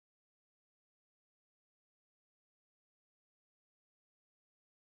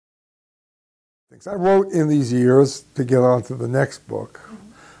things. I wrote in these years, to get on to the next book,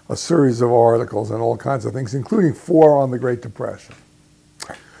 a series of articles and all kinds of things, including 4 on the Great Depression.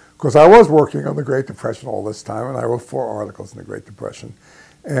 Because I was working on the Great Depression all this time, and I wrote 4 articles in the Great Depression.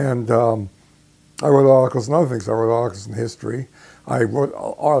 And I wrote articles on other things. I wrote articles in history. I wrote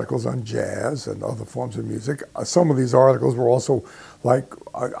articles on jazz and other forms of music. Some of these articles were also like,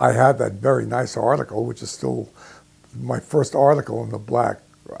 I had that very nice article, which is still my first article in the black,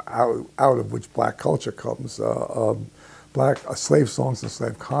 out of which black culture comes, slave songs and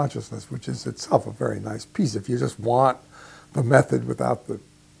slave consciousness, which is itself a very nice piece. If you just want the method without the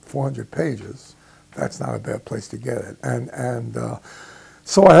 400 pages, that's not a bad place to get it. And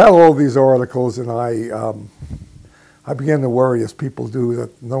so I had all these articles, and I began to worry, as people do,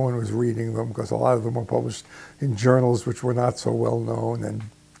 that no one was reading them, because a lot of them were published in journals which were not so well known, and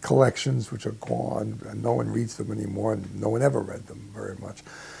collections which are gone, and no one reads them anymore, and no one ever read them very much.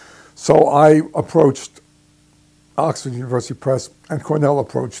 So I approached Oxford University Press, and Cornell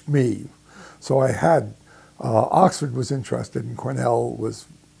approached me. So I had, Oxford was interested, and Cornell was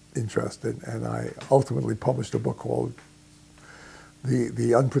interested, and I ultimately published a book called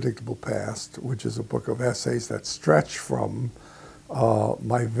The Unpredictable Past, which is a book of essays that stretch from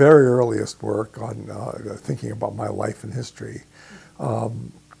my very earliest work on thinking about my life and history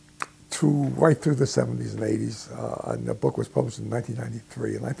to right through the 70s and 80s. And the book was published in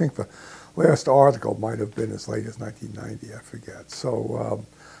 1993, and I think the last article might have been as late as 1990, I forget. So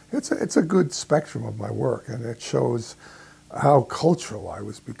it's a good spectrum of my work, and it shows how cultural I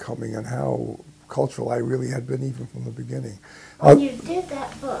was becoming and how cultural I really had been even from the beginning. When you did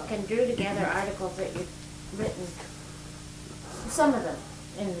that book and drew together articles that you'd written, some of them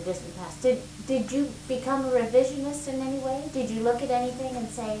in the distant past, did you become a revisionist in any way? Did you look at anything and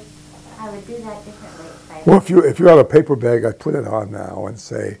say, I would do that differently? Well, if you had a paper bag, I'd put it on now and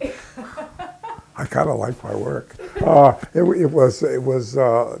say, I kind of like my work. It was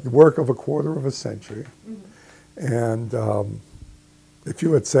the work of a quarter of a century. And if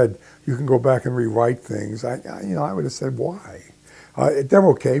you had said you can go back and rewrite things, I would have said, why? They're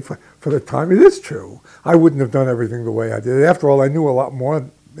okay for the time. It is true. I wouldn't have done everything the way I did. After all, I knew a lot more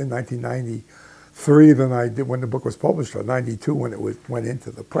in 1993 than I did when the book was published, or 92 when it went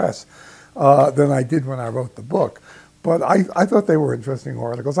into the press, than I did when I wrote the book. But I thought they were interesting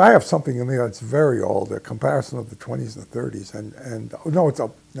articles. I have something in there that's very old, a comparison of the 20s and the 30s, and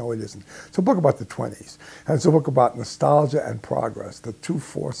no, it isn't. It's a book about the 20s, and it's a book about nostalgia and progress, the two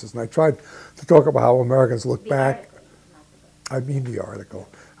forces. And I tried to talk about how Americans look back. I mean the article,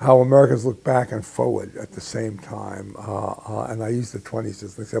 how Americans look back and forward at the same time, and I use the 20s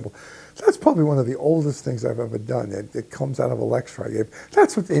as an example. That's probably one of the oldest things I've ever done. It comes out of a lecture I gave.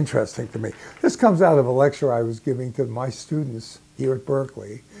 That's what's interesting to me. This comes out of a lecture I was giving to my students here at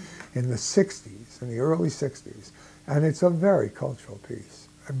Berkeley in the 60s, in the early 60s, and it's a very cultural piece.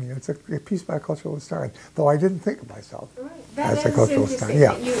 I mean, it's a piece by a cultural historian, though I didn't think of myself as a cultural historian.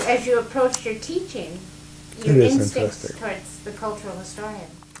 Yeah. As you approached your teaching, your instincts towards the cultural historian.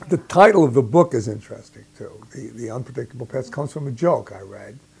 The title of the book is interesting, too. The Unpredictable Past comes from a joke I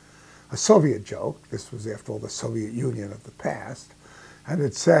read, a Soviet joke. This was, after all, the Soviet Union of the past. And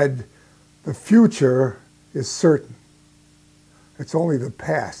it said, the future is certain. It's only the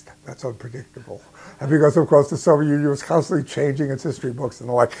past that's unpredictable. And because, of course, the Soviet Union was constantly changing its history books and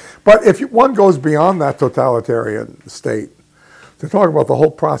the like. But if one goes beyond that totalitarian state to talk about the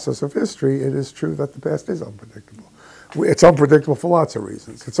whole process of history, it is true that the past is unpredictable. It's unpredictable for lots of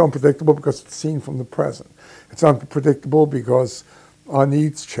reasons. It's unpredictable because it's seen from the present. It's unpredictable because our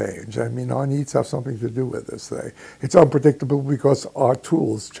needs change. I mean, our needs have something to do with this thing. It's unpredictable because our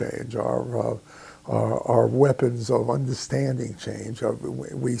tools change, our weapons of understanding change.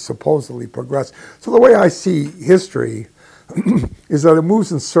 We supposedly progress. So the way I see history is that it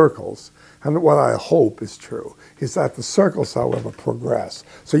moves in circles. And what I hope is true is that the circles, however, progress.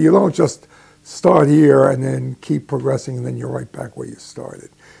 So you don't just start here and then keep progressing and then you're right back where you started.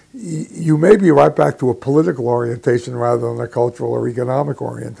 You may be right back to a political orientation rather than a cultural or economic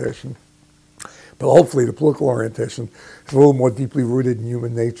orientation. But hopefully the political orientation is a little more deeply rooted in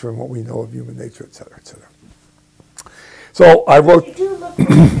human nature and what we know of human nature, et cetera, et cetera. So I wrote... You do look for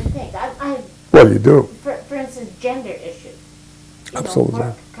different things. Well, you do. For instance, gender issues. Absolutely.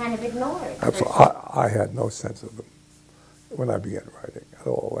 Were kind of ignored. Absolutely. I had no sense of them when I began writing at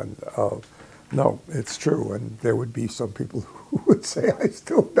all. And no, it's true. And there would be some people who would say I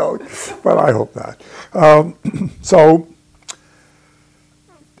still don't, but I hope not. So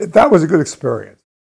that was a good experience.